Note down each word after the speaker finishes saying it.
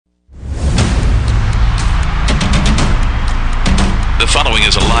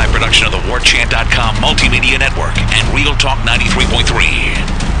is a live production of the WarChant.com Multimedia Network and Real Talk 93.3.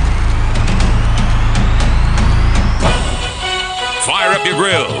 Fire up your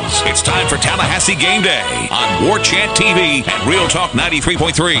grills. It's time for Tallahassee Game Day on War Chant TV and Real Talk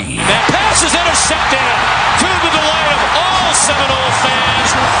 93.3. That pass is intercepted to the delight of all Seminole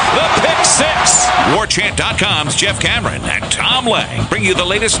fans. The pick six. WarChant.com's Jeff Cameron and Tom Lang bring you the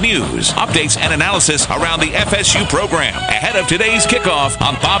latest news, updates, and analysis around the FSU program ahead of today's kickoff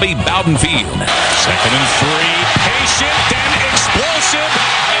on Bobby Bowden Field. 2nd and 3. Patient and explosive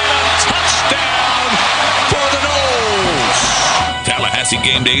and a touchdown for the Noles. Tallahassee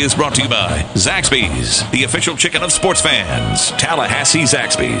Game Day is brought to you by Zaxby's, the official chicken of sports fans. Tallahassee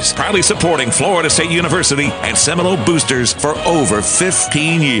Zaxby's, proudly supporting Florida State University and Seminole boosters for over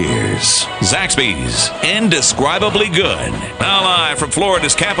 15 years. Zaxby's, indescribably good. Now live from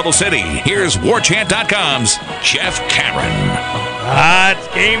Florida's capital city, here's WarChant.com's Jeff Cameron. It's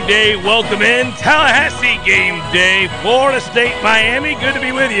Game Day. Welcome in. Tallahassee Game Day. Florida State, Miami. Good to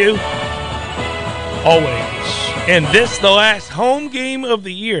be with you. Always. And this, the last home game of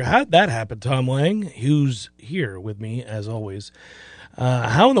the year. How'd that happen, Tom Lang, who's here with me, as always?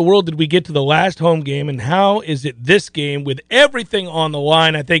 How in the world did we get to the last home game, and how is it this game with everything on the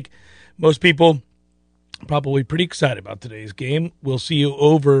line? I think most people probably pretty excited about today's game. We'll see you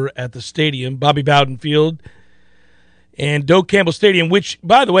over at the stadium, Bobby Bowden Field and Doak Campbell Stadium, which,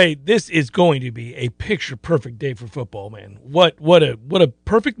 by the way, this is going to be a picture-perfect day for football, man. What a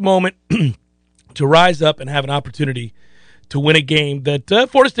perfect moment to rise up and have an opportunity to win a game that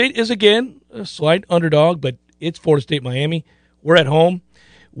Florida State is, again, a slight underdog, but it's Florida State, Miami. We're at home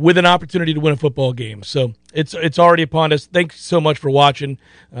with an opportunity to win a football game. So it's already upon us. Thanks so much for watching.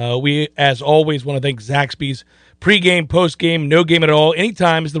 We, as always, want to thank Zaxby's. Pre-game, post-game, no game at all.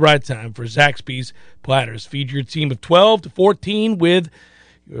 Anytime is the right time for Zaxby's platters. Feed your team of 12 to 14 with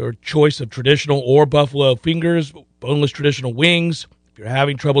your choice of traditional or buffalo fingers, boneless traditional wings. If you're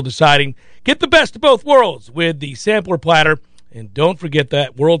having trouble deciding, get the best of both worlds with the sampler platter. And don't forget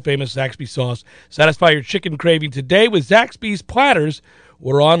that world-famous Zaxby's sauce. Satisfy your chicken craving today with Zaxby's platters,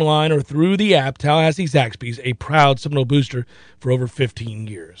 or online or through the app. Tallahassee Zaxby's, a proud Seminole booster for over 15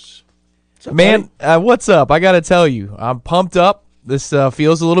 years. Man, what's up? I got to tell you, I'm pumped up. This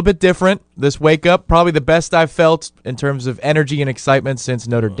feels a little bit different. This wake up, probably the best I've felt in terms of energy and excitement since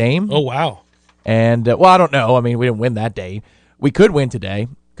Notre Dame. Oh, wow. And, well, I don't know. I mean, we didn't win that day. We could win today.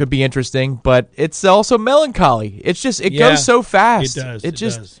 Could be interesting, but it's also melancholy. It's just, it goes so fast. It does. It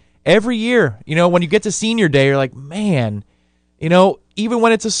does. Every year, when you get to senior day, you're like, man, even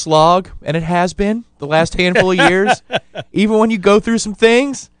when it's a slog, and it has been the last handful of years, even when you go through some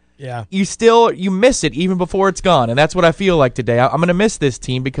things, you miss it even before it's gone. And that's what I feel like today. I'm going to miss this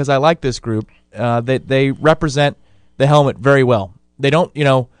team because I like this group. They represent the helmet very well. They don't,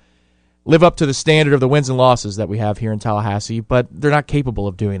 live up to the standard of the wins and losses that we have here in Tallahassee, but they're not capable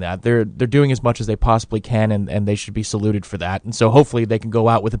of doing that. They're doing as much as they possibly can, and they should be saluted for that. And so hopefully they can go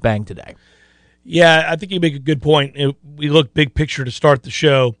out with a bang today. Yeah, I think you make a good point. We look big picture to start the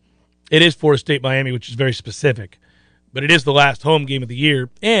show. It is Florida State, Miami, which is very specific, but it is the last home game of the year.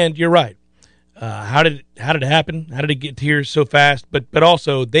 And you're right. How did it happen? How did it get here so fast? But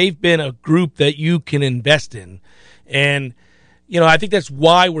also they've been a group that you can invest in, and I think that's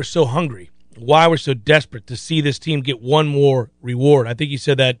why we're so hungry, why we're so desperate to see this team get one more reward. I think you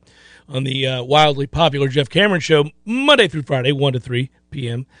said that on the wildly popular Jeff Cameron Show, Monday through Friday, 1 to 3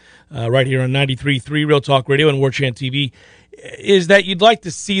 p.m., right here on 93.3 Real Talk Radio and WarChant TV, is that you'd like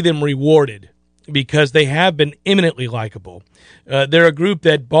to see them rewarded because they have been eminently likable. They're a group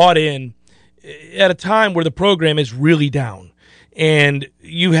that bought in at a time where the program is really down. And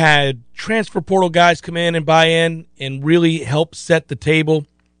you had transfer portal guys come in and buy in and really help set the table,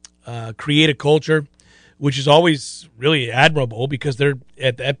 create a culture, which is always really admirable because they're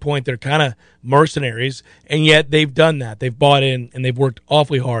at that point they're kind of mercenaries, and yet they've done that. They've bought in and they've worked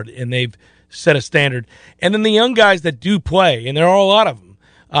awfully hard and they've set a standard. And then the young guys that do play, and there are a lot of them,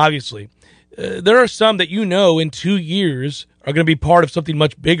 obviously, there are some that in 2 years are going to be part of something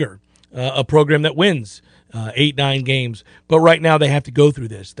much bigger, a program that wins 8-9 games. But right now they have to go through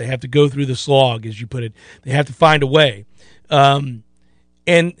this. They have to go through the slog, as you put it. They have to find a way. And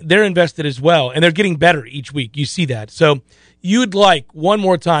they're invested as well. And they're getting better each week. You see that. So you'd like one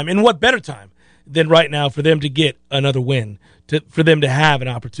more time. And what better time than right now for them to get another win, for them to have an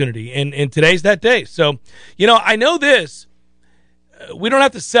opportunity. And today's that day. So, I know this. We don't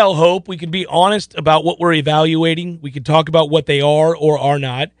have to sell hope. We can be honest about what we're evaluating. We can talk about what they are or are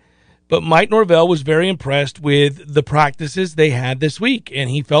not. but Mike Norvell was very impressed with the practices they had this week, and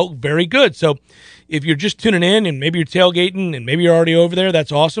he felt very good. So if you're just tuning in and maybe you're tailgating and maybe you're already over there,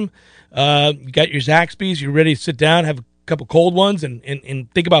 that's awesome. You got your Zaxby's, you're ready to sit down, have a couple cold ones, and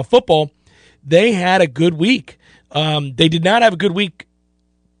think about football. They had a good week. They did not have a good week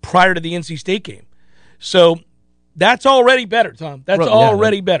prior to the NC State game. So that's already better, Tom. That's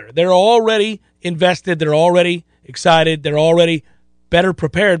already better. They're already invested. They're already excited. They're already better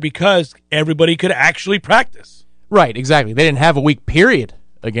prepared because everybody could actually practice. Right, exactly. They didn't have a week period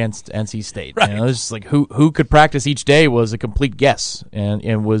against NC State. Right. You know, it's just like who could practice each day was a complete guess, and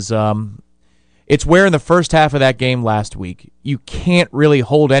it was it's where in the first half of that game last week you can't really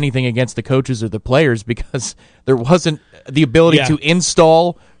hold anything against the coaches or the players because there wasn't the ability to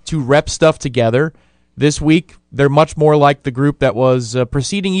install, to rep stuff together. This week they're much more like the group that was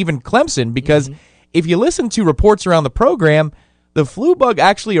preceding even Clemson because if you listen to reports around the program, the flu bug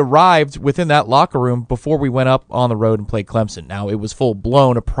actually arrived within that locker room before we went up on the road and played Clemson. Now, it was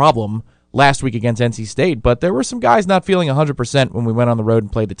full-blown a problem last week against NC State, but there were some guys not feeling 100% when we went on the road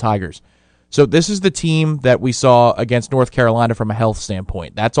and played the Tigers. So this is the team that we saw against North Carolina from a health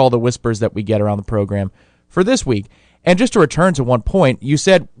standpoint. That's all the whispers that we get around the program for this week. And just to return to one point, you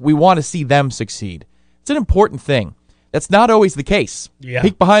said we want to see them succeed. It's an important thing. That's not always the case. Yeah.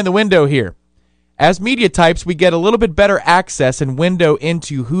 Peek behind the window here. As media types, we get a little bit better access and window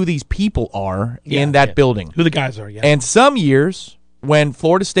into who these people are in that building. Who the guys are, yeah. And some years, when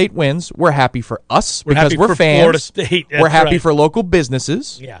Florida State wins, we're happy for us because we're fans. Florida State. We're happy for local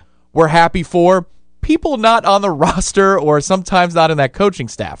businesses. Yeah. We're happy for people not on the roster or sometimes not in that coaching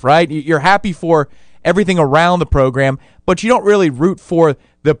staff, right? You're happy for everything around the program, but you don't really root for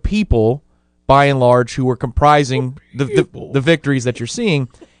the people, by and large, who are comprising the victories that you're seeing.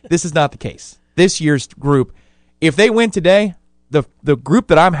 This is not the case. This year's group, if they win today, the group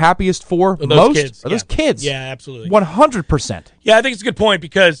that I'm happiest for most are those kids. Yeah, absolutely. 100%. Yeah, I think it's a good point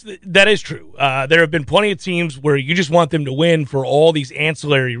because that is true. There have been plenty of teams where you just want them to win for all these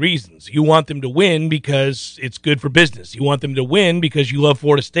ancillary reasons. You want them to win because it's good for business. You want them to win because you love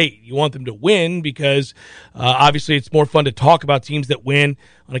Florida State. You want them to win because obviously it's more fun to talk about teams that win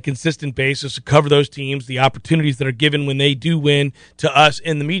on a consistent basis, to cover those teams, the opportunities that are given when they do win to us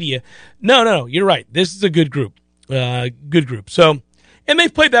in the media. No, you're right. This is a good group. Good group. So, and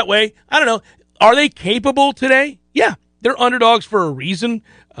they've played that way. I don't know. Are they capable today? Yeah, they're underdogs for a reason.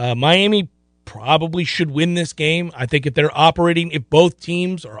 Miami probably should win this game. I think if both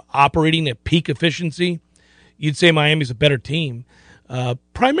teams are operating at peak efficiency, you'd say Miami's a better team,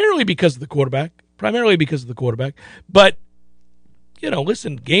 primarily because of the quarterback. But,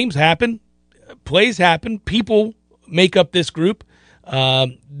 listen, games happen, plays happen, people make up this group.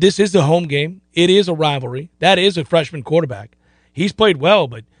 This is a home game. It is a rivalry. That is a freshman quarterback. He's played well,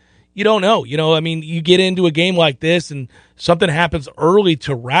 but you don't know. You get into a game like this and something happens early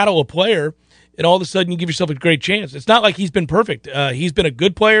to rattle a player, and all of a sudden you give yourself a great chance. It's not like he's been perfect. He's been a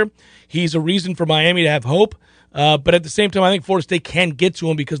good player. He's a reason for Miami to have hope. But at the same time, I think Florida State can get to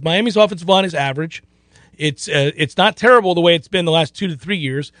him because Miami's offensive line is average. It's not terrible the way it's been the last 2 to 3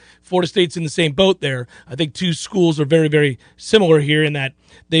 years. Florida State's in the same boat there. I think two schools are very, very similar here in that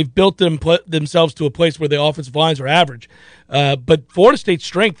they've built themselves to a place where the offensive lines are average. But Florida State's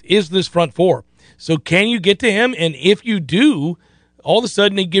strength is this front four. So can you get to him? And if you do, all of a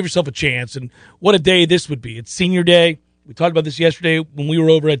sudden you give yourself a chance. And what a day this would be. It's senior day. We talked about this yesterday when we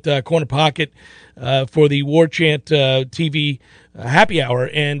were over at Corner Pocket for the War Chant TV happy hour.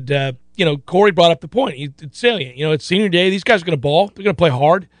 And Corey brought up the point. It's salient. It's senior day. These guys are going to ball. They're going to play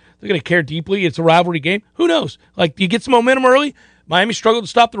hard. They're going to care deeply. It's a rivalry game. Who knows? You get some momentum early. Miami struggled to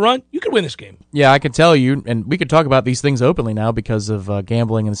stop the run. You could win this game. Yeah, I can tell you, and we could talk about these things openly now because of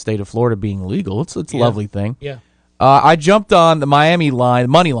gambling in the state of Florida being legal. It's a lovely thing. Yeah. I jumped on the Miami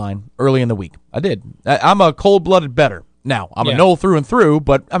money line early in the week. I did. I'm a cold-blooded bettor. Now, I'm a Noel through and through,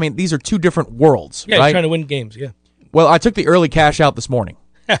 but, these are two different worlds. Yeah, right? You're trying to win games, yeah. Well, I took the early cash out this morning.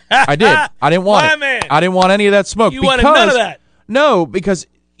 I did. I didn't want it. Man. I didn't want any of that smoke. You wanted none of that. No, because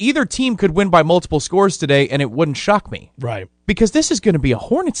either team could win by multiple scores today, and it wouldn't shock me. Right. Because this is going to be a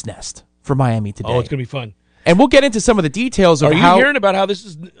hornet's nest for Miami today. Oh, it's going to be fun. And we'll get into some of the details of how... Are you hearing about how this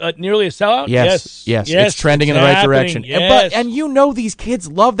is nearly a sellout? Yes. It's trending in the right direction. Yes. And these kids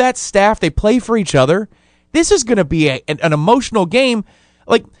love that staff. They play for each other. This is going to be an emotional game.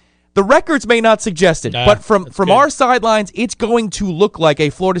 The records may not suggest it, but from our sidelines, it's going to look like a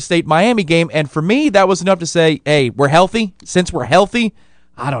Florida State-Miami game. And for me, that was enough to say, hey, we're healthy. Since we're healthy,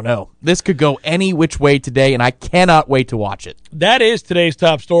 I don't know. This could go any which way today, and I cannot wait to watch it. That is today's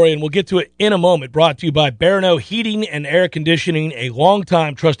top story, and we'll get to it in a moment. Brought to you by Barano Heating and Air Conditioning, a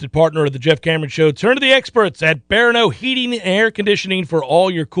longtime trusted partner of the Jeff Cameron Show. Turn to the experts at Barano Heating and Air Conditioning for all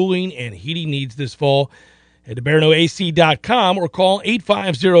your cooling and heating needs this fall. Head to BaranoAC.com or call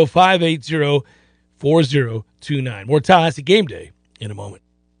 850-580-4029. More Tallahassee Game Day in a moment.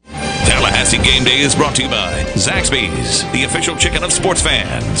 Tallahassee Game Day is brought to you by Zaxby's, the official chicken of sports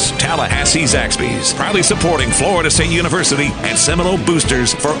fans. Tallahassee Zaxby's, proudly supporting Florida State University and Seminole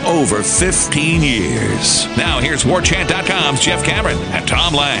Boosters for over 15 years. Now here's WarChant.com's Jeff Cameron and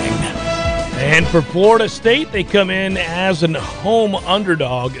Tom Lang. And for Florida State, they come in as an home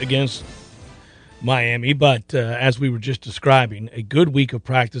underdog against Miami, but as we were just describing, a good week of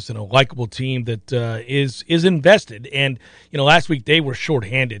practice and a likable team that is invested. And, last week they were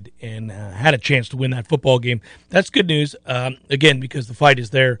shorthanded and had a chance to win that football game. That's good news, again, because the fight is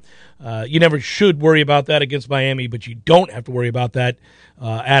there. You never should worry about that against Miami, but you don't have to worry about that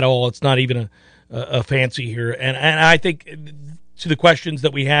at all. It's not even a fancy here. And I think to the questions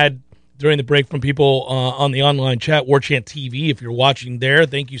that we had during the break from people on the online chat, WarChant TV, if you're watching there,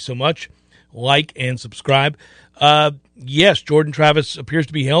 thank you so much. Like and subscribe. Yes, Jordan Travis appears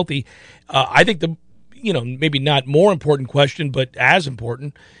to be healthy. I think the, maybe not more important question, but as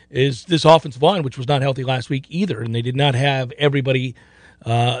important, is this offensive line, which was not healthy last week either, and they did not have everybody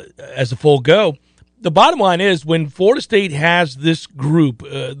as a full go. The bottom line is when Florida State has this group,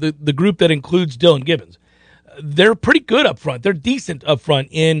 the group that includes Dylan Gibbons, they're pretty good up front. They're decent up front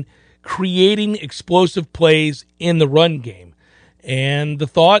in creating explosive plays in the run game. And the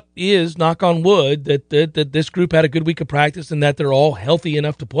thought is, knock on wood, that this group had a good week of practice and that they're all healthy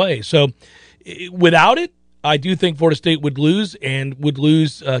enough to play. So without it, I do think Florida State would lose and would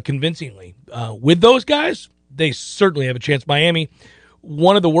lose convincingly. With those guys, they certainly have a chance. Miami,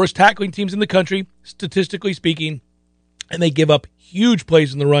 one of the worst tackling teams in the country, statistically speaking, and they give up huge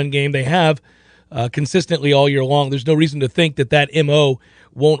plays in the run game. They have consistently all year long. There's no reason to think that MO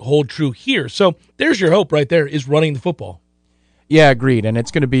won't hold true here. So there's your hope right there, is running the football. Yeah, agreed, and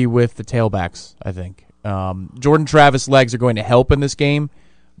it's going to be with the tailbacks, I think. Jordan Travis' legs are going to help in this game,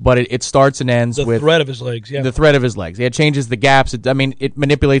 but it starts and ends with... the threat of his legs, yeah. The threat of his legs. It changes the gaps. It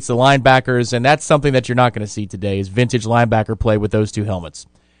manipulates the linebackers, and that's something that you're not going to see today, is vintage linebacker play with those two helmets.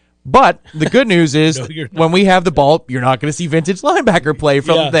 But the good news is No, when we have the ball, you're not going to see vintage linebacker play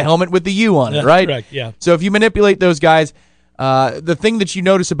from the helmet with the U on it, right? Correct, yeah. So if you manipulate those guys, the thing that you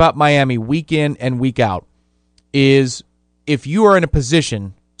notice about Miami week in and week out is... if you are in a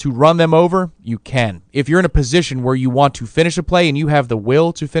position to run them over, you can. If you're in a position where you want to finish a play and you have the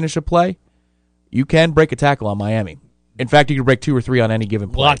will to finish a play, you can break a tackle on Miami. In fact, you can break 2 or 3 on any given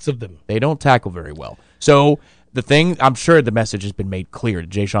play. Lots of them. They don't tackle very well. So the thing, I'm sure the message has been made clear to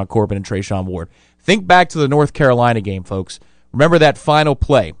Ja'Shawn Corbin and Trayshawn Ward. Think back to the North Carolina game, folks. Remember that final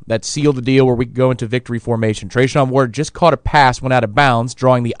play that sealed the deal where we could go into victory formation. Trayshawn Ward just caught a pass, went out of bounds,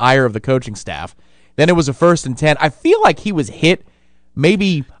 drawing the ire of the coaching staff. Then it was a 1st and 10. I feel like he was hit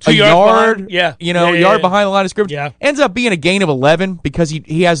maybe a yard, yard behind the line of scrimmage. Yeah. Ends up being a gain of 11 because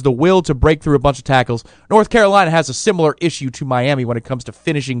he has the will to break through a bunch of tackles. North Carolina has a similar issue to Miami when it comes to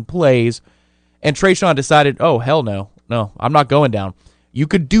finishing plays. And Trayshawn decided, oh, hell no. No, I'm not going down. You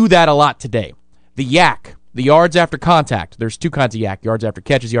could do that a lot today. The yak, the yards after contact. There's 2 kinds of yak, yards after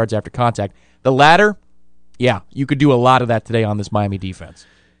catches, yards after contact. The latter, yeah, you could do a lot of that today on this Miami defense.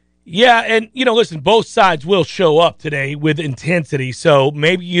 Yeah, and, listen, both sides will show up today with intensity, so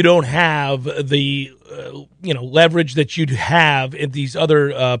maybe you don't have the, leverage that you'd have at these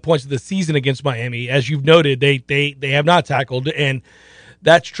other points of the season against Miami. As you've noted, they have not tackled, and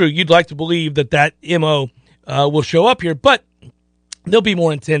that's true. You'd like to believe that MO will show up here, but they'll be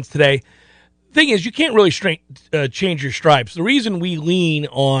more intense today. Thing is, you can't really change your stripes. The reason we lean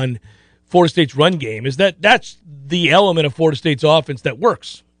on Florida State's run game is that's the element of Florida State's offense that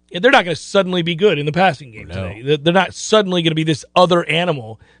works. They're not going to suddenly be good in the passing game today. They're not suddenly going to be this other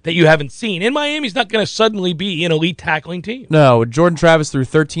animal that you haven't seen. And Miami's not going to suddenly be an elite tackling team. No, Jordan Travis threw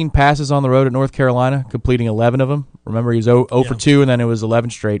 13 passes on the road at North Carolina, completing 11 of them. Remember, he was 0 for 2, and then it was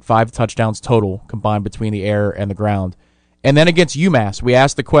 11 straight, 5 touchdowns total combined between the air and the ground. And then against UMass, we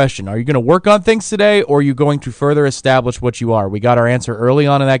asked the question, are you going to work on things today, or are you going to further establish what you are? We got our answer early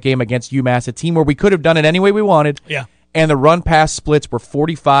on in that game against UMass, a team where we could have done it any way we wanted. Yeah. And the run-pass splits were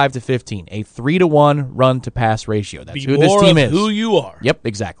 45-15, a 3-to-1 run-to-pass ratio. That's who this team is. Who you are. Yep,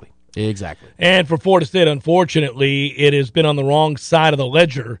 exactly. And for Florida State, unfortunately, it has been on the wrong side of the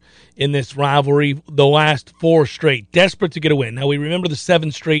ledger in this rivalry the last 4 straight. Desperate to get a win. Now, we remember the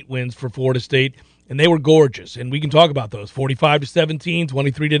 7 straight wins for Florida State and they were gorgeous. And we can talk about those: 45-17,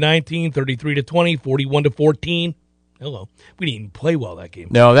 23-19, 33-20, 41-14. Hello, we didn't even play well that game.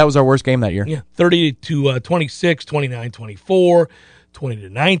 No, that was our worst game that year. Yeah, 30-26, 29-24,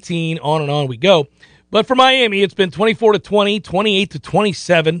 20-19, on and on we go. But for Miami, it's been 24-20,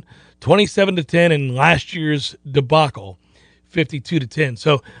 28-27, 27-10, and last year's debacle, 52-10.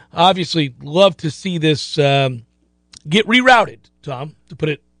 So obviously, love to see this get rerouted, Tom, to put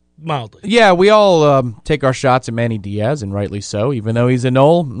it mildly. Yeah, we all take our shots at Manny Diaz, and rightly so. Even though he's a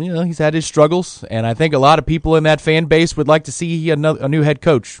Knoll, he's had his struggles, and I think a lot of people in that fan base would like to see a new head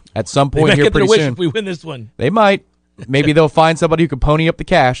coach at some point here pretty soon. If we win this one, they might. Maybe they'll find somebody who can pony up the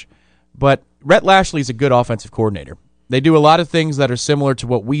cash. But Rhett Lashley's a good offensive coordinator. They do a lot of things that are similar to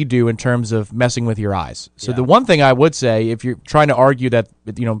what we do in terms of messing with your eyes. So the one thing I would say, if you're trying to argue that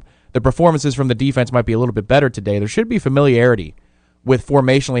the performances from the defense might be a little bit better today, there should be familiarity with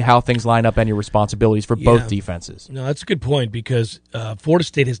formationally how things line up and your responsibilities for both defenses. No, that's a good point, because Florida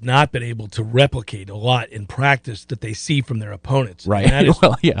State has not been able to replicate a lot in practice that they see from their opponents. Right. They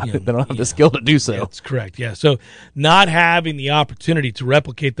don't have the skill to do so. That's correct, yeah. So not having the opportunity to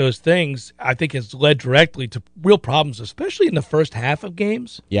replicate those things, I think, has led directly to real problems, especially in the first half of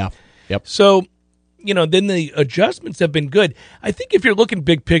games. Yeah. Yep. So, then the adjustments have been good. I think if you're looking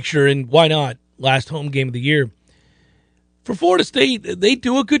big picture, and why not, last home game of the year, for Florida State, they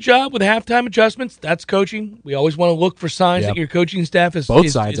do a good job with halftime adjustments. That's coaching. We always want to look for signs that your coaching staff is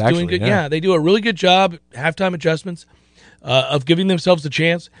doing good. Yeah, they do a really good job at halftime adjustments of giving themselves a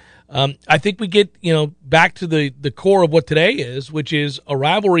chance. I think we get back to the core of what today is, which is a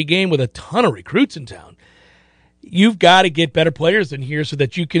rivalry game with a ton of recruits in town. You've got to get better players in here so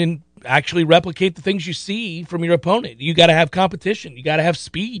that you can actually replicate the things you see from your opponent. You got to have competition. You got to have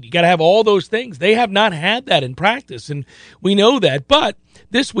speed. You got to have all those things. They have not had that in practice, and we know that. But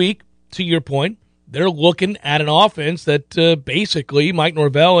this week, to your point, they're looking at an offense that basically Mike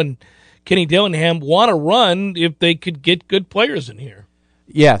Norvell and Kenny Dillingham want to run if they could get good players in here.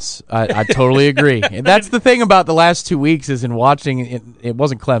 Yes, I totally agree. And that's the thing about the last 2 weeks is in watching, it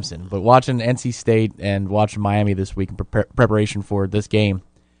wasn't Clemson, but watching NC State and watching Miami this week in preparation for this game.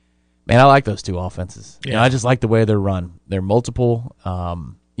 Man, I like those two offenses. Yeah. I just like the way they're run. They're multiple.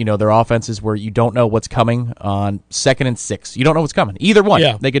 They're offenses where you don't know what's coming on 2nd and 6. You don't know what's coming. Either one.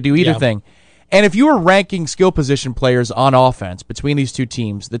 Yeah. They could do either thing. And if you were ranking skill position players on offense between these two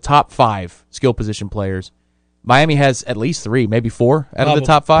teams, the top 5 skill position players, Miami has at least 3, maybe 4 out of the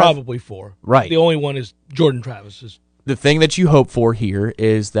top 5. Probably 4. Right. The only one is Jordan Travis. The thing that you hope for here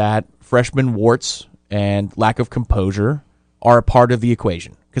is that freshman warts and lack of composure are a part of the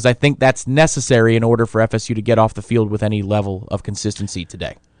equation, because I think that's necessary in order for FSU to get off the field with any level of consistency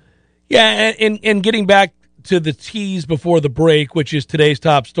today. Yeah, and getting back to the tease before the break, which is today's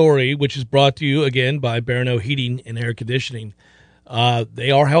top story, which is brought to you again by Barano Heating and Air Conditioning. They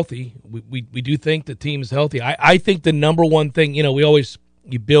are healthy. We do think the team is healthy. I think the number one thing,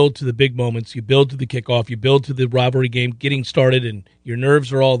 you build to the big moments, you build to the kickoff, you build to the rivalry game getting started, and your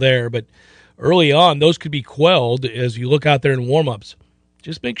nerves are all there. But early on, those could be quelled as you look out there in warm-ups.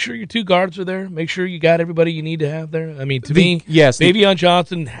 Just make sure your 2 guards are there. Make sure you got everybody you need to have there. I mean, Bavion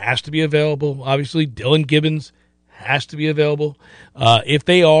Johnson has to be available. Obviously, Dylan Gibbons has to be available. If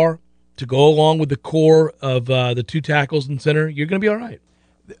they are, to go along with the core of the 2 tackles and center, you're going to be all right.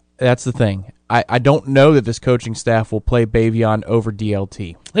 That's the thing. I don't know that this coaching staff will play Bavion over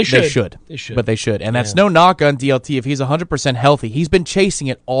DLT. They should. But they should. And that's no knock on DLT. If he's 100% healthy, he's been chasing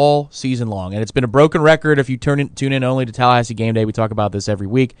it all season long. And it's been a broken record if you tune in only to Tallahassee Game Day. We talk about this every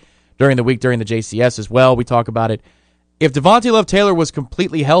week. During the JCS as well, we talk about it. If Devontae Love-Taylor was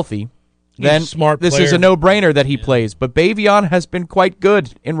completely healthy, then this is a no-brainer that he plays. But Bavion has been quite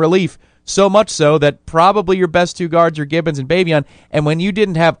good in relief. So much so that probably your best 2 guards are Gibbons and Bavion. And when you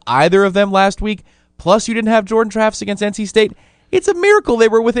didn't have either of them last week, plus you didn't have Jordan Travis against NC State, it's a miracle they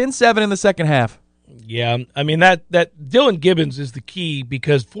were within 7 in the second half. Yeah, I mean, that Dylan Gibbons is the key,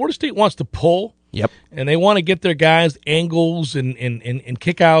 because Florida State wants to pull. Yep. And they want to get their guys angles and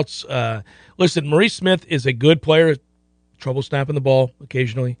kickouts. Listen, Maurice Smith is a good player, trouble snapping the ball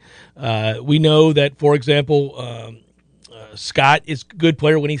occasionally. We know that, for example, Scott is a good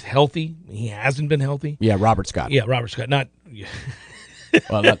player when he's healthy. He hasn't been healthy. Yeah, Robert Scott. Yeah, Robert Scott. Not. Yeah.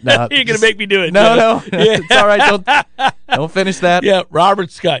 Well, you're going to make me do it. No. It's all right. Don't finish that. Yeah,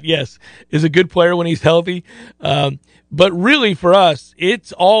 Robert Scott, yes, is a good player when he's healthy. But really, for us,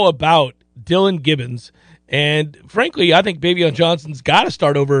 it's all about Dylan Gibbons. And frankly, I think Bavion Johnson's got to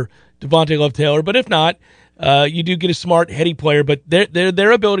start over Devontae Love-Taylor. But if not, you do get a smart, heady player, but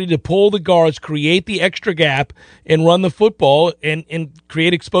their ability to pull the guards, create the extra gap, and run the football and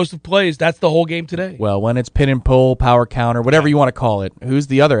create explosive plays, that's the whole game today. Well, when it's pin and pull, power counter, whatever you want to call it, who's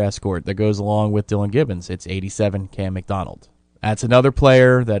the other escort that goes along with Dylan Gibbons? It's 87 Cam McDonald. That's another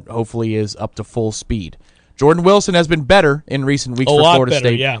player that hopefully is up to full speed. Jordan Wilson has been better in recent weeks for Florida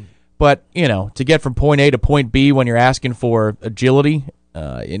State. Yeah. But, to get from point A to point B when you're asking for agility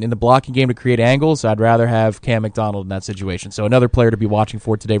in the blocking game to create angles, I'd rather have Cam McDonald in that situation. So another player to be watching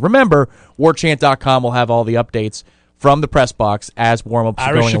for today. Remember, warchant.com will have all the updates from the press box as warm-ups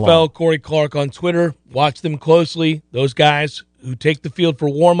are going along. Irish Chappelle, Corey Clark on Twitter. Watch them closely. Those guys who take the field for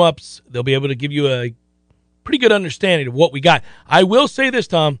warm-ups, they'll be able to give you a pretty good understanding of what we got. I will say this,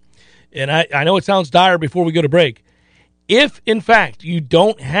 Tom, and I know it sounds dire before we go to break. If, in fact, you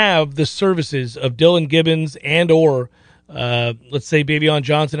don't have the services of Dylan Gibbons and or, let's say, Bavion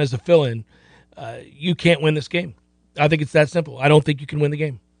Johnson as a fill-in, you can't win this game. I think it's that simple. I don't think you can win the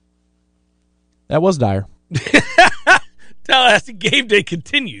game. That was dire. Tallahassee Game Day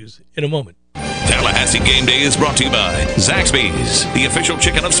continues in a moment. Tallahassee Game Day is brought to you by Zaxby's, the official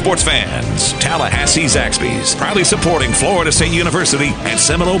chicken of sports fans. Tallahassee Zaxby's, proudly supporting Florida State University and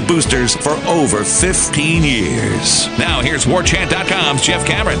Seminole Boosters for over 15 years. Now here's WarChant.com's Jeff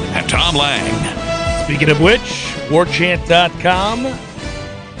Cameron and Tom Lang. Speaking of which, WarChant.com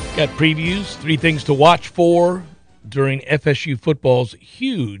got previews, 3 things to watch for during FSU football's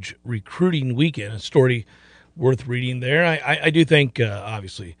huge recruiting weekend. A story worth reading there. I do think,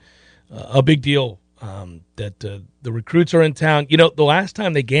 obviously, a big deal that the recruits are in town. The last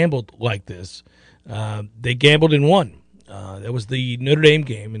time they gambled like this, they gambled and won. That was the Notre Dame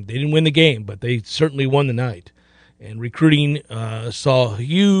game, and they didn't win the game, but they certainly won the night. And recruiting saw a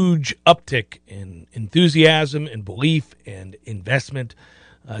huge uptick in enthusiasm and belief and investment.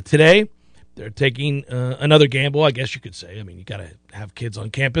 Today, they're taking another gamble, I guess you could say. I mean, you got to have kids on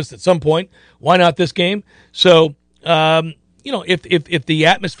campus at some point. Why not this game? So, if the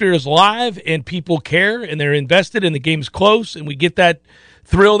atmosphere is live and people care and they're invested and the game's close and we get that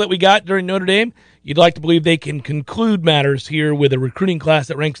thrill that we got during Notre Dame, you'd like to believe they can conclude matters here with a recruiting class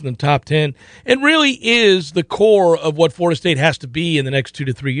that ranks in the top 10 and really is the core of what Florida State has to be in the next 2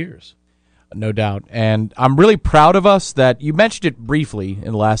 to 3 years. No doubt. And I'm really proud of us that you mentioned it briefly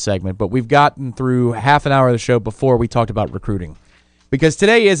in the last segment, but we've gotten through half an hour of the show before we talked about recruiting. Because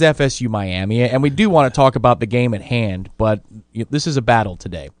today is FSU Miami, and we do want to talk about the game at hand, but this is a battle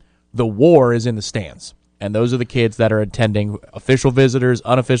today. The war is in the stands, and those are the kids that are attending, official visitors,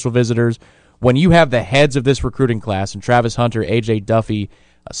 unofficial visitors. When you have the heads of this recruiting class, and Travis Hunter, A.J. Duffy,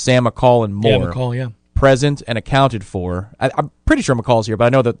 Sam McCall, and more, present and accounted for, I'm pretty sure McCall's here, but I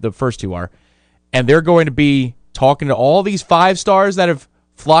know that the first 2 are, and they're going to be talking to all these 5 stars that have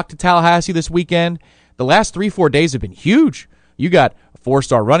flocked to Tallahassee this weekend. The last 3-4 days have been huge. You got a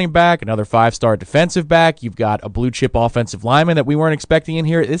 4-star running back, another 5-star defensive back. You've got a blue-chip offensive lineman that we weren't expecting in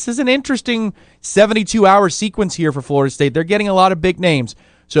here. This is an interesting 72-hour sequence here for Florida State. They're getting a lot of big names.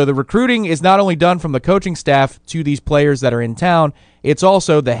 So the recruiting is not only done from the coaching staff to these players that are in town, it's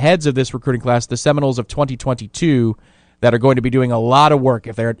also the heads of this recruiting class, the Seminoles of 2022, that are going to be doing a lot of work.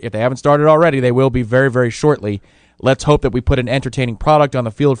 If they haven't started already, they will be very, very shortly. Let's hope that we put an entertaining product on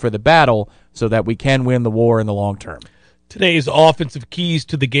the field for the battle so that we can win the war in the long term. Today's offensive keys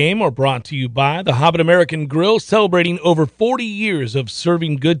to the game are brought to you by the Hobbit American Grill, celebrating over 40 years of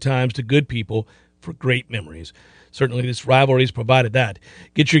serving good times to good people for great memories. Certainly this rivalry has provided that.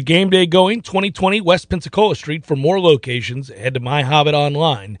 Get your game day going, 2020 West Pensacola Street. For more locations, head to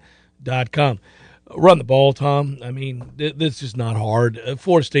myhobbitonline.com. Run the ball, Tom. I mean, this is not hard.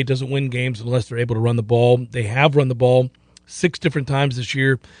 Florida State doesn't win games unless they're able to run the ball. They have run the ball 6 different times this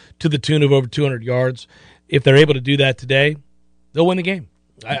year to the tune of over 200 yards. If they're able to do that today, they'll win the game.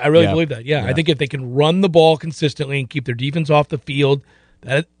 I really believe that. Yeah, I think if they can run the ball consistently and keep their defense off the field,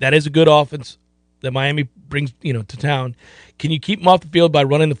 that is a good offense that Miami brings to town. Can you keep them off the field by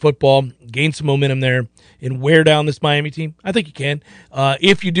running the football, gain some momentum there, and wear down this Miami team? I think you can.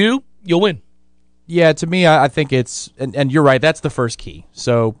 If you do, you'll win. Yeah, to me, I think it's, and you're right, that's the first key.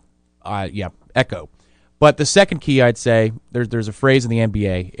 So, echo. But the second key, I'd say, there's a phrase in the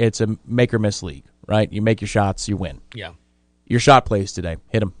NBA, it's a make or miss league, right? You make your shots, you win. Yeah. Your shot plays today.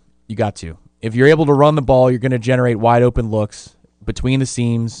 Hit them. You got to. If you're able to run the ball, you're going to generate wide open looks between the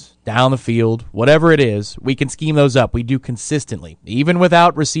seams, down the field, whatever it is. We can scheme those up. We do consistently. Even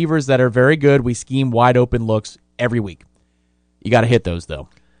without receivers that are very good, we scheme wide open looks every week. You got to hit those, though.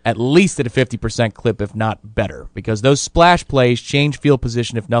 At least at a 50% clip, if not better, because those splash plays change field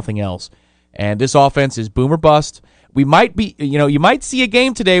position, if nothing else. And this offense is boom or bust. we might be, you might see a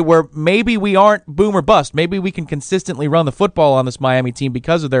game today where maybe we aren't boom or bust. Maybe we can consistently run the football on this Miami team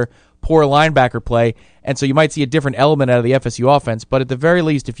because of their poor linebacker play, and so you might see a different element out of the FSU offense. But at the very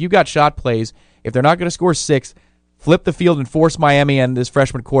least, if you got shot plays, if they're not going to score 6, flip the field and force Miami and this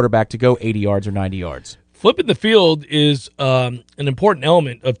freshman quarterback to go 80 yards or 90 yards. Flipping the field is an important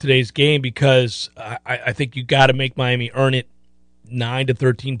element of today's game because I think you got to make Miami earn it. 9 to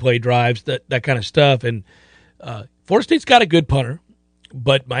 13 play drives, that kind of stuff. And Florida State's got a good punter,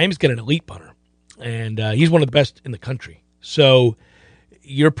 but Miami's got an elite punter, and he's one of the best in the country. So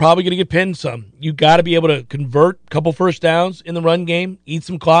you're probably going to get pinned some. You got to be able to convert a couple first downs in the run game, eat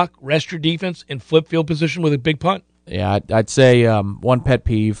some clock, rest your defense, and flip field position with a big punt. Yeah, I'd say one pet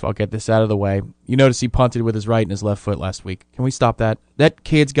peeve. I'll get this out of the way. You notice he punted with his right and his left foot last week. Can we stop that? That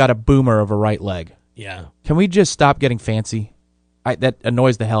kid's got a boomer of a right leg. Yeah. Can we just stop getting fancy? That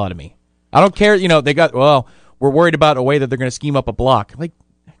annoys the hell out of me. I don't care. We're worried about a way that they're going to scheme up a block. Like,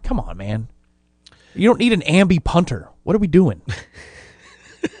 come on, man. You don't need an ambi punter. What are we doing?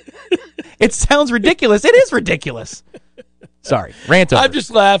 It sounds ridiculous. It is ridiculous. Sorry, rant over. I'm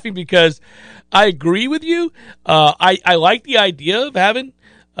just laughing because I agree with you. I like the idea of having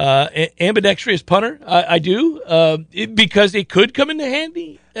ambidextrous punter. I do because it could come into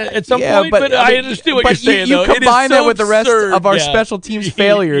handy at some point. But I understand what you're saying. You combine that with the rest of our Yeah. special teams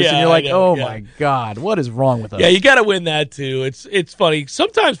failures, and you're like, know, my God, what is wrong with us? Yeah, you got to win that too. It's funny.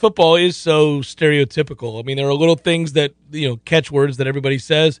 Sometimes football is so stereotypical. I mean, there are little things that catchwords that everybody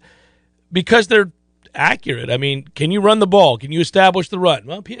says because they're accurate. I mean, can you run the ball? Can you establish the run?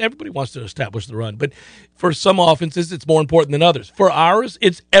 Well, everybody wants to establish the run, but for some offenses, it's more important than others. For ours,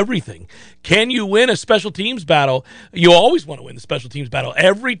 it's everything. Can you win a special teams battle? You always want to win the special teams battle.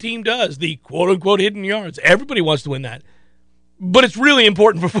 Every team does. The quote-unquote hidden yards. Everybody wants to win that. But it's really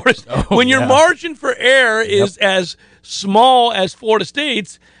important for Florida State. When your margin for error is as small as Florida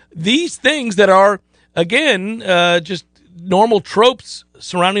State's, these things that are, again, just normal tropes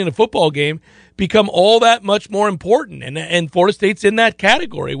surrounding a football game become all that much more important. And Florida State's in that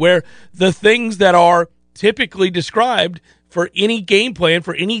category where the things that are typically described for any game plan,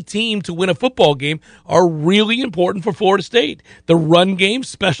 for any team to win a football game, are really important for Florida State. The run game,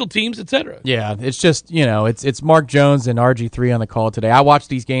 special teams, etc. Yeah, it's just, it's Mark Jones and RG3 on the call today. I watch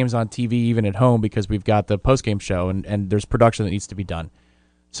these games on TV even at home because we've got the postgame show and there's production that needs to be done.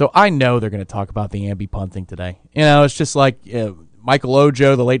 So I know they're going to talk about the ambi punting today. It's just like Michael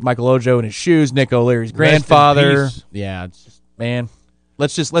Ojo, the late Michael Ojo in his shoes, Nick O'Leary's grandfather. Yeah, it's just, man,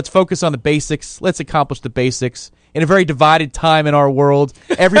 let's focus on the basics. Let's accomplish the basics. In a very divided time in our world,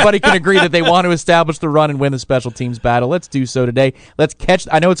 everybody can agree that they want to establish the run and win the special teams battle. Let's do so today. Let's catch.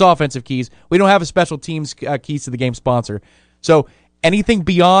 I know it's offensive keys. We don't have a special teams keys to the game sponsor. So anything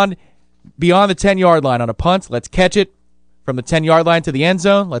beyond the 10-yard line on a punt, let's catch it from the 10-yard line to the end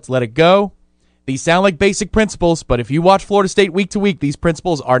zone. Let's let it go. These sound like basic principles, but if you watch Florida State week to week, these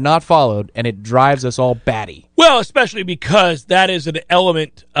principles are not followed, and it drives us all batty. Well, especially because that is an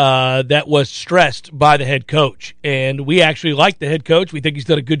element that was stressed by the head coach. And we actually like the head coach. We think he's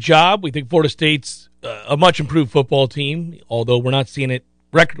done a good job. We think Florida State's a much improved football team, although we're not seeing it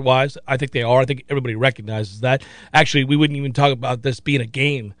record-wise. I think they are. I think everybody recognizes that. Actually, we wouldn't even talk about this being a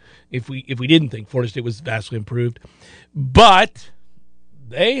game if we didn't think Florida State was vastly improved. But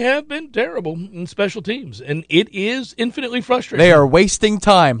they have been terrible in special teams, and it is infinitely frustrating. They are wasting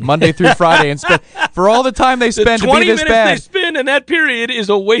time Monday through Friday, and for all the time they spend to be this bad. 20 minutes they spend in that period is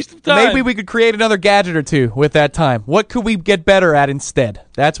a waste of time. Maybe we could create another gadget or two with that time. What could we get better at instead?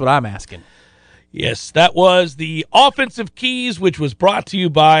 That's what I'm asking. Yes, that was the Offensive Keys, which was brought to you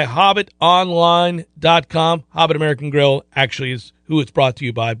by HobbitOnline.com. Hobbit American Grill actually is who it's brought to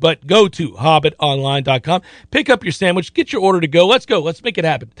you by. But go to HobbitOnline.com. Pick up your sandwich. Get your order to go. Let's go. Let's make it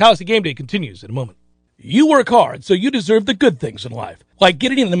happen. Tallahassee Game Day continues in a moment. You work hard, so you deserve the good things in life, like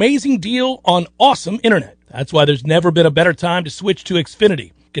getting an amazing deal on awesome internet. That's why there's never been a better time to switch to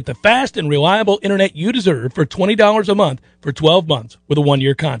Xfinity. Get the fast and reliable internet you deserve for $20 a month for 12 months with a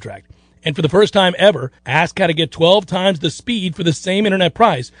 1-year contract. And for the first time ever, ask how to get 12 times the speed for the same internet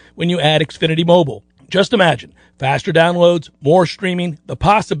price when you add Xfinity Mobile. Just imagine, faster downloads, more streaming, the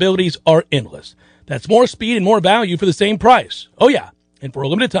possibilities are endless. That's more speed and more value for the same price. Oh yeah, and for a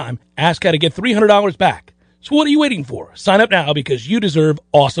limited time, ask how to get $300 back. So what are you waiting for? Sign up now because you deserve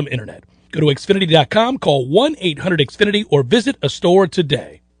awesome internet. Go to Xfinity.com, call 1-800-XFINITY, or visit a store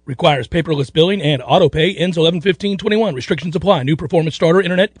today. Requires paperless billing and auto pay. Ends 11/15/21. Restrictions apply. New performance starter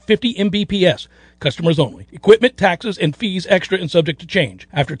internet 50 Mbps. Customers only. Equipment, taxes, and fees extra and subject to change.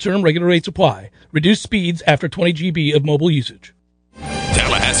 After term, regular rates apply. Reduced speeds after 20 GB of mobile usage.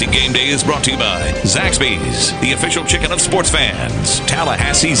 Tallahassee Game Day is brought to you by Zaxby's, the official chicken of sports fans.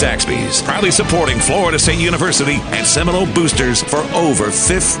 Tallahassee Zaxby's, proudly supporting Florida State University and Seminole Boosters for over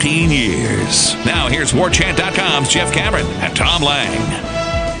 15 years. Now here's WarChant.com's Jeff Cameron and Tom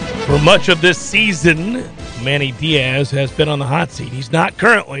Lang. For much of this season, Manny Diaz has been on the hot seat. He's not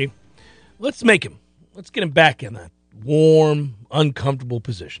currently. Let's get him back in that warm, uncomfortable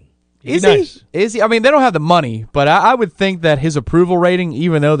position. Is he? Is he? I mean, they don't have the money, but I would think that his approval rating,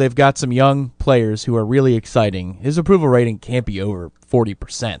 even though they've got some young players who are really exciting, his approval rating can't be over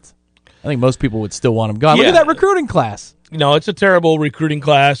 40%. I think most people would still want him gone. Yeah. Look at that recruiting class. It's a terrible recruiting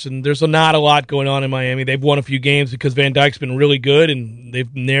class, and there's not a lot going on in Miami. They've won a few games because Van Dyke's been really good, and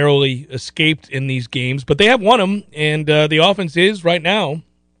they've narrowly escaped in these games. But they have won them, and the offense is, right now,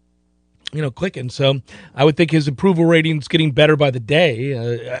 clicking. So I would think his approval rating's getting better by the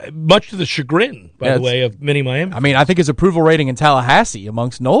day, much to the chagrin, by the way, of many Miami. I mean, I think his approval rating in Tallahassee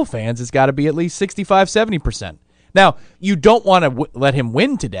amongst Noel fans has got to be at least 65, 70%. Now, you don't want to let him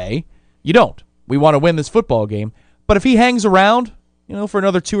win today. You don't. We want to win this football game. But if he hangs around, for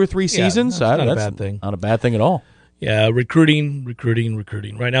another 2 or 3 seasons, that's not a bad thing. Not a bad thing at all. Yeah, recruiting.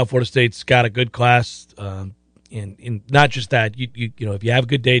 Right now, Florida State's got a good class, and not just that. You if you have a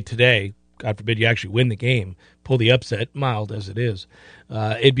good day today, God forbid you actually win the game, pull the upset, mild as it is,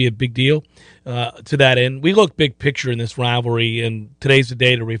 it'd be a big deal to that end. We look big picture in this rivalry, and today's the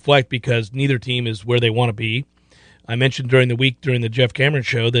day to reflect because neither team is where they want to be. I mentioned during the week, during the Jeff Cameron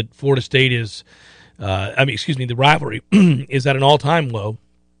show, that Florida State is, the rivalry is at an all-time low.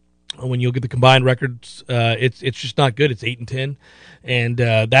 When you look at the combined records, it's just not good. It's 8-10, and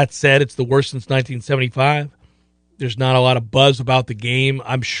that said, it's the worst since 1975. There's not a lot of buzz about the game,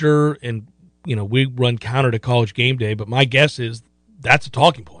 I'm sure, and we run counter to College Game Day, but my guess is that's a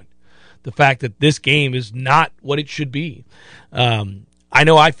talking point. The fact that this game is not what it should be. I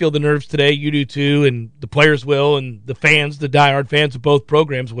know I feel the nerves today. You do too, and the players will, and the fans, the diehard fans of both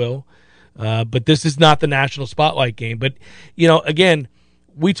programs will. But this is not the national spotlight game. But, again,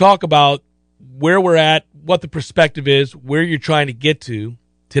 we talk about where we're at, what the perspective is, where you're trying to get to.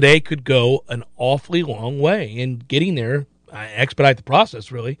 Today could go an awfully long way in getting there, expedite the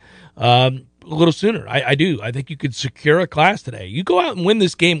process, really, a little sooner. I do. I think you could secure a class today. You go out and win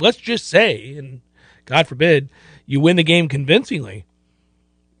this game, let's just say, and God forbid, you win the game convincingly.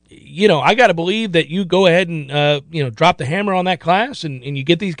 I got to believe that you go ahead and, drop the hammer on that class and you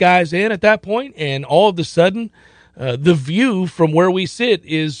get these guys in at that point, and all of a sudden the view from where we sit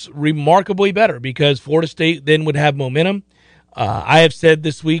is remarkably better because Florida State then would have momentum. I have said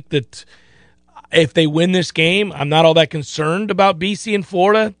this week that if they win this game, I'm not all that concerned about BC and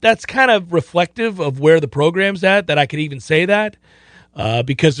Florida. That's kind of reflective of where the program's at, that I could even say that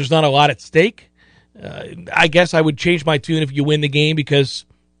because there's not a lot at stake. I guess I would change my tune if you win the game because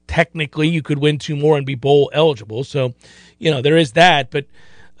technically you could win 2 more and be bowl eligible. So, there is that. But,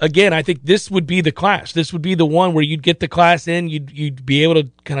 again, I think this would be the class. This would be the one where you'd get the class in. You'd be able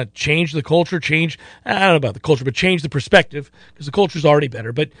to kind of change the culture, I don't know about the culture, but change the perspective because the culture's already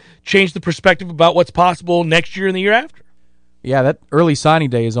better. But change the perspective about what's possible next year and the year after. Yeah, that early signing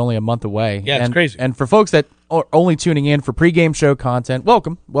day is only a month away. Yeah, it's crazy. And for folks that are only tuning in for pregame show content,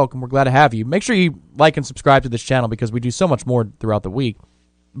 welcome. We're glad to have you. Make sure you like and subscribe to this channel because we do so much more throughout the week.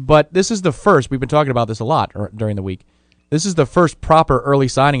 But this is the first, we've been talking about this a lot during the week, this is the first proper early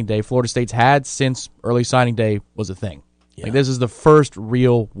signing day Florida State's had since early signing day was a thing. Yeah. This is the first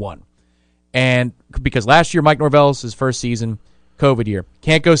real one. And because last year, Mike Norvell's first season, COVID year.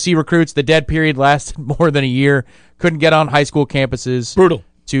 Can't go see recruits. The dead period lasted more than a year. Couldn't get on high school campuses. Brutal.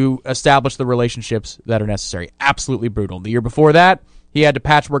 To establish the relationships that are necessary. Absolutely brutal. The year before that, he had to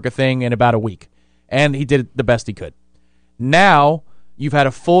patchwork a thing in about a week. And he did the best he could. Now, you've had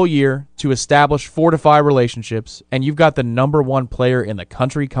a full year to establish, fortify relationships, and you've got the number 1 player in the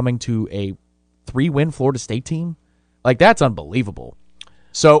country coming to a 3-win Florida State team? That's unbelievable.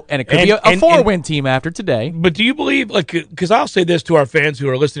 So, and it could be a 4-win team after today. But do you believe, because I'll say this to our fans who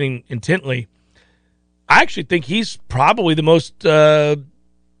are listening intently, I actually think he's probably the most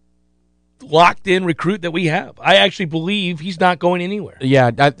locked-in recruit that we have. I actually believe he's not going anywhere.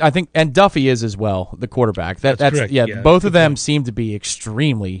 Yeah, I think, and Duffy is as well, the quarterback. That's correct. Yeah, both of them seem to be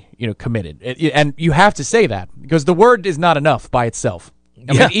extremely, committed. And you have to say that because the word is not enough by itself.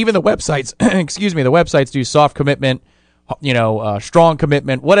 I mean, even the websites, the websites do soft commitment, strong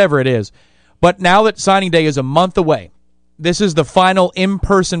commitment, whatever it is. But now that signing day is a month away, this is the final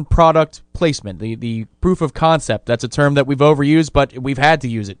in-person product placement, the proof of concept. That's a term that we've overused, but we've had to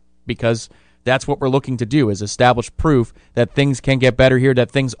use it because that's what we're looking to do, is establish proof that things can get better here, that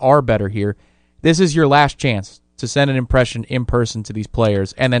things are better here. This is your last chance to send an impression in person to these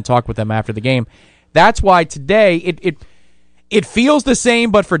players and then talk with them after the game. That's why today it feels the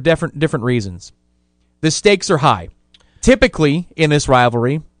same, but for different reasons. The stakes are high. Typically, in this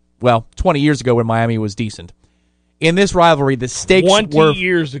rivalry, 20 years ago when Miami was decent, in this rivalry, the stakes 20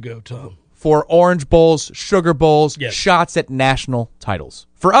 years ago, Tom. For Orange Bowls, Sugar Bowls, yes. shots at national titles.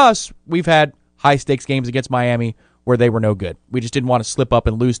 For us, we've had high-stakes games against Miami where they were no good. We just didn't want to slip up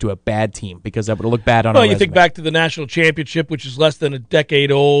and lose to a bad team because that would look bad on our resume. You think back to the national championship, which is less than a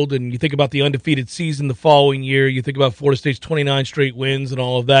decade old, and you think about the undefeated season the following year. You think about Florida State's 29 straight wins and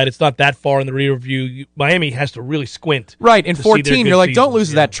all of that. It's not that far in the rear view. Miami has to really squint. Right, in 14, you're like, don't lose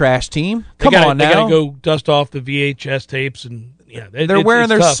to that trash team. Come on now. They got to go dust off the VHS tapes and... Yeah, they're wearing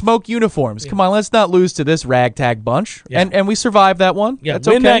their tough. smoke uniforms. Yeah. Come on, let's not lose to this ragtag bunch. Yeah. And we survived that one. Yeah, that's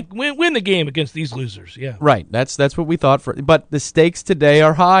okay. Win the game against these losers. Yeah, right. That's what we thought. But the stakes today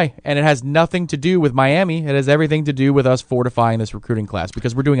are high, and it has nothing to do with Miami. It has everything to do with us fortifying this recruiting class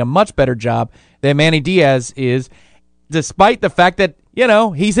because we're doing a much better job than Manny Diaz is, despite the fact that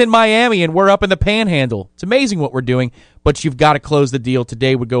he's in Miami and we're up in the Panhandle. It's amazing what we're doing, but you've got to close the deal.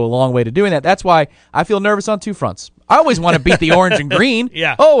 Today would go a long way to doing that. That's why I feel nervous on two fronts. I always want to beat the orange and green.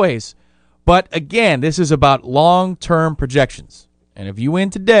 Yeah. Always. But again, this is about long-term projections. And if you win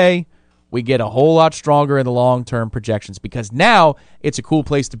today, we get a whole lot stronger in the long-term projections because now it's a cool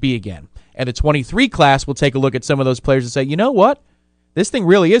place to be again. And the 23 class will take a look at some of those players and say, you know what? This thing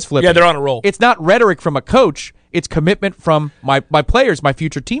really is flipping. Yeah, they're on a roll. It's not rhetoric from a coach. It's commitment from my players, my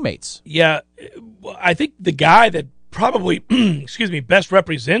future teammates. Yeah, I think the guy that probably, best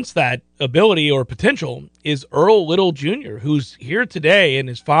represents that ability or potential is Earl Little Jr., who's here today, and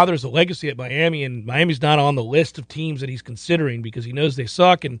his father's a legacy at Miami, and Miami's not on the list of teams that he's considering because he knows they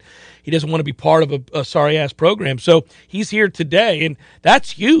suck, and he doesn't want to be part of a sorry-ass program. So he's here today, and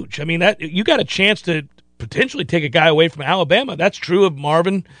that's huge. I mean, that you got a chance to potentially take a guy away from Alabama. That's true of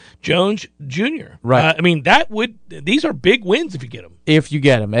Marvin Jones Jr. Right. These are big wins if you get them. If you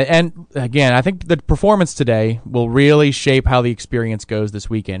get them. And again, I think the performance today will really shape how the experience goes this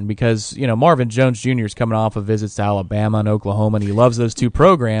weekend because, Marvin Jones Jr. is coming off of visits to Alabama and Oklahoma, and he loves those two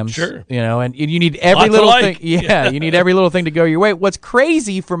programs. Sure. And you need every little thing. Yeah, you need every little thing to go your way. What's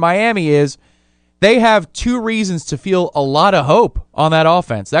crazy for Miami is they have two reasons to feel a lot of hope on that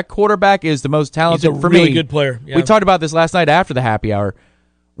offense. That quarterback is the most talented He's for a really me. good player. Yeah. We talked about this last night after the happy hour.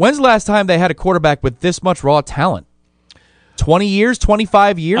 When's the last time they had a quarterback with this much raw talent? 20 years,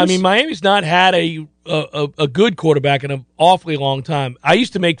 25 years? I mean, Miami's not had a good quarterback in an awfully long time. I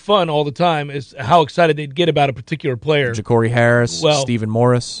used to make fun all the time as how excited they'd get about a particular player. Ja'Cory Harris, Stephen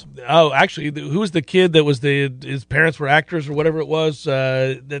Morris. Oh, actually, who was the kid that was his parents were actors or whatever it was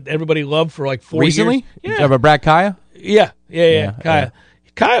that everybody loved for like 4 years? Recently? Yeah. Brad Kaya? Yeah. Kaya.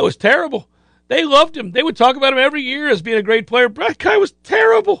 Kaya was terrible. They loved him. They would talk about him every year as being a great player. Brad Kaya was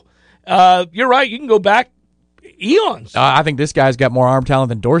terrible. You're right. You can go back eons. I think this guy's got more arm talent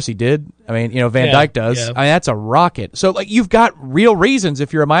than Dorsey did. I mean, Van Dyke does. Yeah. I mean, that's a rocket. So, you've got real reasons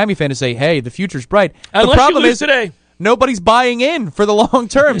if you're a Miami fan to say, hey, the future's bright. Unless the problem you lose is today. Nobody's buying in for the long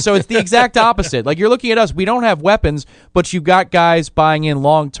term. So it's the exact opposite. You're looking at us. We don't have weapons, but you've got guys buying in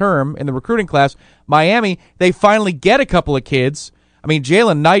long term in the recruiting class. Miami, they finally get a couple of kids. I mean,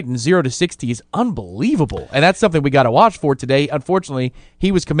 Jalen Knighton, 0 to 60 is unbelievable, and that's something we got to watch for today. Unfortunately,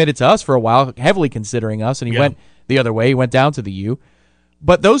 he was committed to us for a while, heavily considering us, and he went the other way. He went down to the U.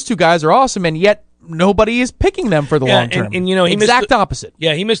 But those two guys are awesome, and yet nobody is picking them for the long term. And he exact opposite.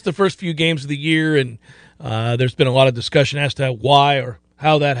 Yeah, he missed the first few games of the year, and there's been a lot of discussion as to why or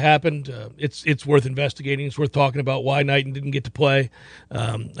how that happened. It's worth investigating. It's worth talking about why Knighton didn't get to play.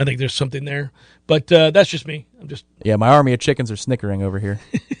 I think there's something there. But that's just me. My army of chickens are snickering over here.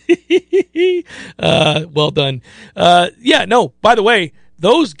 Well done. By the way,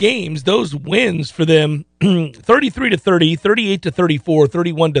 those games, those wins for them, 33-30, 38-34,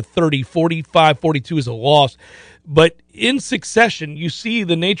 31-30, 45-42 is a loss. But in succession, you see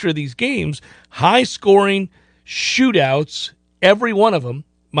the nature of these games, high-scoring shootouts, every one of them.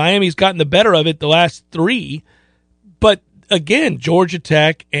 Miami's gotten the better of it the last three. But again, Georgia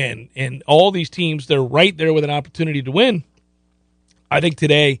Tech and all these teams, they're right there with an opportunity to win. I think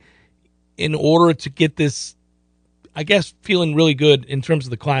today, in order to get this, I guess, feeling really good in terms of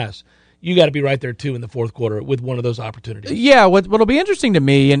the class, you got to be right there, too, in the fourth quarter with one of those opportunities. Yeah, what'll be interesting to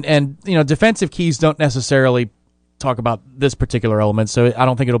me, and defensive keys don't necessarily talk about this particular element, so I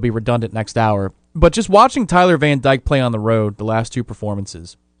don't think it'll be redundant next hour. But just watching Tyler Van Dyke play on the road the last two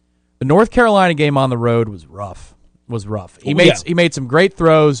performances, the North Carolina game on the road was rough. He made some great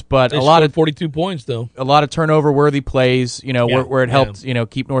throws, but they a lot of 42 points though. A lot of turnover worthy plays, where it helped,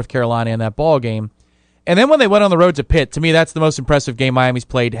 keep North Carolina in that ball game. And then when they went on the road to Pitt, to me, that's the most impressive game Miami's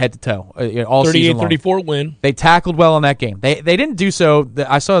played head to toe all season long. 38-34 win. They tackled well in that game. They didn't do so.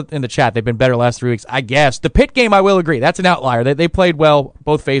 I saw in the chat they've been better the last 3 weeks, I guess. The Pitt game, I will agree. That's an outlier. They played well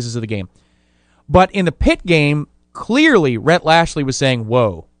both phases of the game. But in the Pitt game, clearly Rhett Lashley was saying,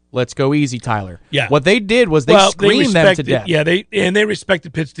 whoa, let's go easy, Tyler. Yeah. What they did was they screamed them to death. Yeah, they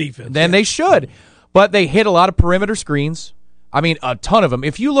respected Pitt's defense. Then they should. But they hit a lot of perimeter screens. I mean, a ton of them.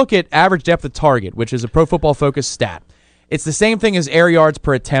 If you look at average depth of target, which is a Pro Football Focus stat, it's the same thing as air yards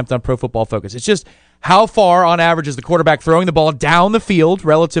per attempt on Pro Football Focus. It's just how far, on average, is the quarterback throwing the ball down the field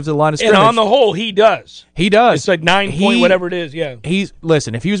relative to the line of scrimmage. And on the whole, he does. He does. It's like 9 point whatever it is, yeah.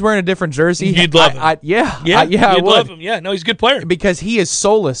 Listen, if he was wearing a different jersey, you'd love him. I would. Love him. Yeah, no, he's a good player. Because he is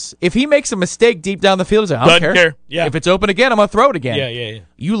soulless. If he makes a mistake deep down the field, he's like, I don't Doesn't care. Yeah. If it's open again, I'm going to throw it again. Yeah.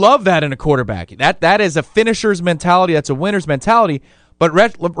 You love that in a quarterback. That is a finisher's mentality. That's a winner's mentality. But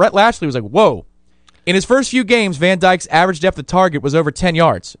Rhett Lashley was like, whoa. In his first few games, Van Dyke's average depth of target was over 10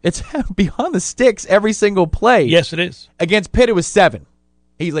 yards. It's beyond the sticks every single play. Yes, it is. Against Pitt, it was 7.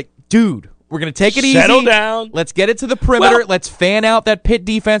 He's like, dude, we're going to take it easy. Settle down. Let's get it to the perimeter. Let's fan out that Pitt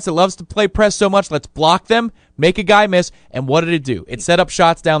defense that loves to play press so much. Let's block them, make a guy miss. And what did it do? It set up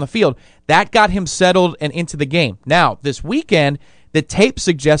shots down the field. That got him settled and into the game. Now, this weekend, the tape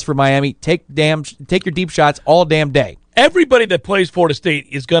suggests for Miami, take your deep shots all damn day. Everybody that plays Florida State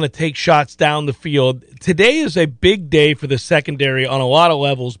is going to take shots down the field. Today is a big day for the secondary on a lot of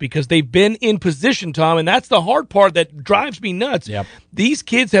levels because they've been in position, Tom, and that's the hard part that drives me nuts. Yep. These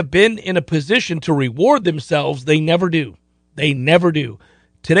kids have been in a position to reward themselves. They never do.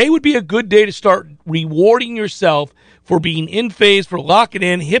 Today would be a good day to start rewarding yourself for being in phase, for locking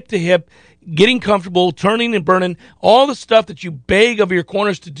in, hip to hip, getting comfortable, turning and burning, all the stuff that you beg of your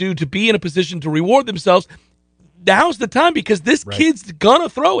corners to do to be in a position to reward themselves. Now's the time because this kid's gonna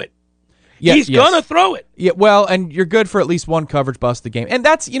throw it. He's gonna throw it. Yeah, well, and you're good for at least one coverage bust a game, and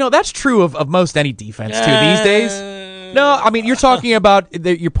that's true of most any defense too these days. No, I mean you're talking about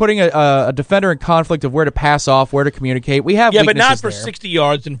you're putting a defender in conflict of where to pass off, where to communicate. We have but not for there. 60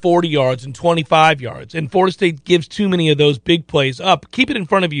 yards and 40 yards and 25 yards. And Florida State gives too many of those big plays up. Keep it in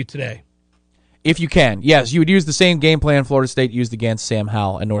front of you today. If you can, yes, you would use the same game plan Florida State used against Sam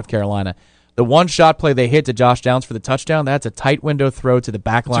Howell in North Carolina. The one shot play they hit to Josh Downs for the touchdown, that's a tight window throw to the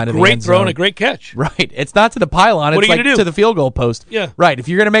back line of the end zone. Great throw and a great catch. Right. It's not to the pylon. It's like to the field goal post. Yeah. Right. If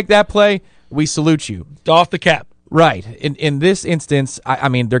you're going to make that play, we salute you. Off the cap. Right. In this instance, I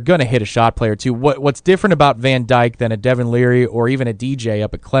mean, they're going to hit a shot play or two. What's different about Van Dyke than a Devin Leary or even a DJ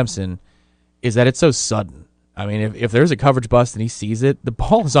up at Clemson is that it's so sudden. I mean, if there's a coverage bust and he sees it, the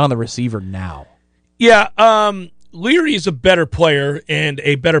ball is on the receiver now. Yeah. Leary is a better player and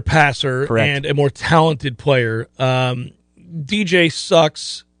a better passer. Correct. And a more talented player. DJ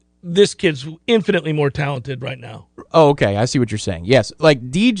sucks. This kid's infinitely more talented right now. Oh, okay. I see what you're saying. Yes.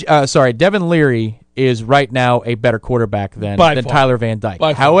 Like Devin Leary is right now a better quarterback than Tyler Van Dyke.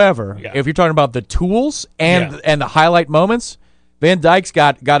 However, if you're talking about the tools and the highlight moments, Van Dyke's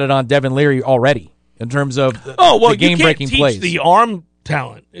got it on Devin Leary already in terms of the game-breaking plays. The arm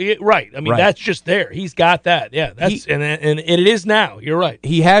talent, right? I mean, that's just there. He's got that. Yeah, and it is now. You're right.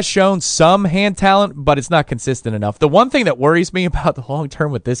 He has shown some hand talent, but it's not consistent enough. The one thing that worries me about the long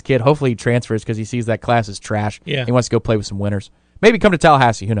term with this kid, hopefully he transfers because he sees that class is trash. Yeah, he wants to go play with some winners. Maybe come to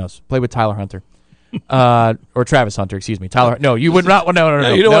Tallahassee. Who knows? Play with Tyler Hunter. Or Travis Hunter, excuse me. Tyler. No, you would not.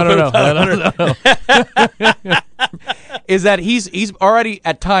 No. You don't want No. Is that he's already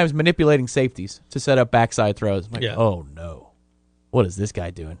at times manipulating safeties to set up backside throws. I'm like, oh no. What is this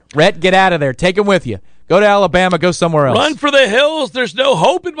guy doing? Rhett, get out of there. Take him with you. Go to Alabama. Go somewhere else. Run for the hills. There's no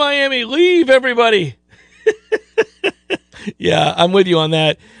hope in Miami. Leave, everybody. Yeah, I'm with you on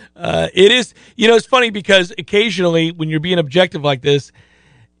that. It is, it's funny because occasionally when you're being objective like this,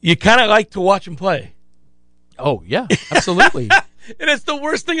 you kind of like to watch him play. Oh, yeah, absolutely. And it's the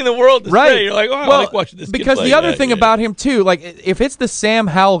worst thing in the world to say. You're like, I like watching this kid because play. The other thing about him, too, like if it's the Sam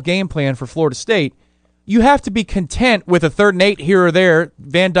Howell game plan for Florida State, you have to be content with a 3rd and 8 here or there,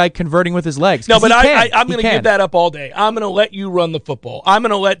 Van Dyke converting with his legs. No, but I'm going to give that up all day. I'm going to let you run the football. I'm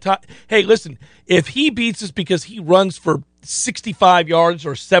going to let hey, listen, if he beats us because he runs for 65 yards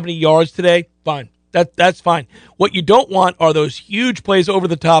or 70 yards today, fine. That's fine. What you don't want are those huge plays over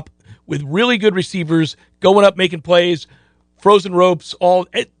the top with really good receivers going up making plays, frozen ropes,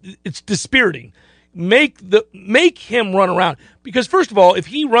 it's dispiriting. Make him run around because first of all, if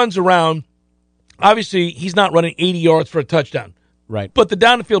he runs around, obviously, he's not running 80 yards for a touchdown. Right. But the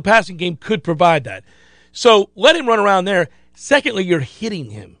down-the-field passing game could provide that. So let him run around there. Secondly, you're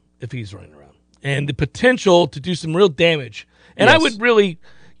hitting him if he's running around. And the potential to do some real damage. And I would really,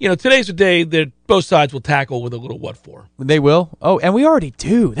 today's a day that both sides will tackle with a little what for. They will. Oh, and we already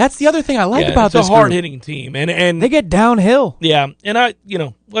do. That's the other thing I like about this It's a hard-hitting team. And they get downhill. Yeah, and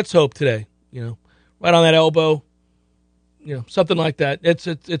let's hope today, right on that elbow, something like that. It's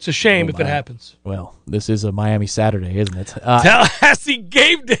a shame if it happens. Well, this is a Miami Saturday, isn't it? Tallahassee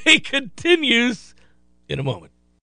Game Day continues in a moment.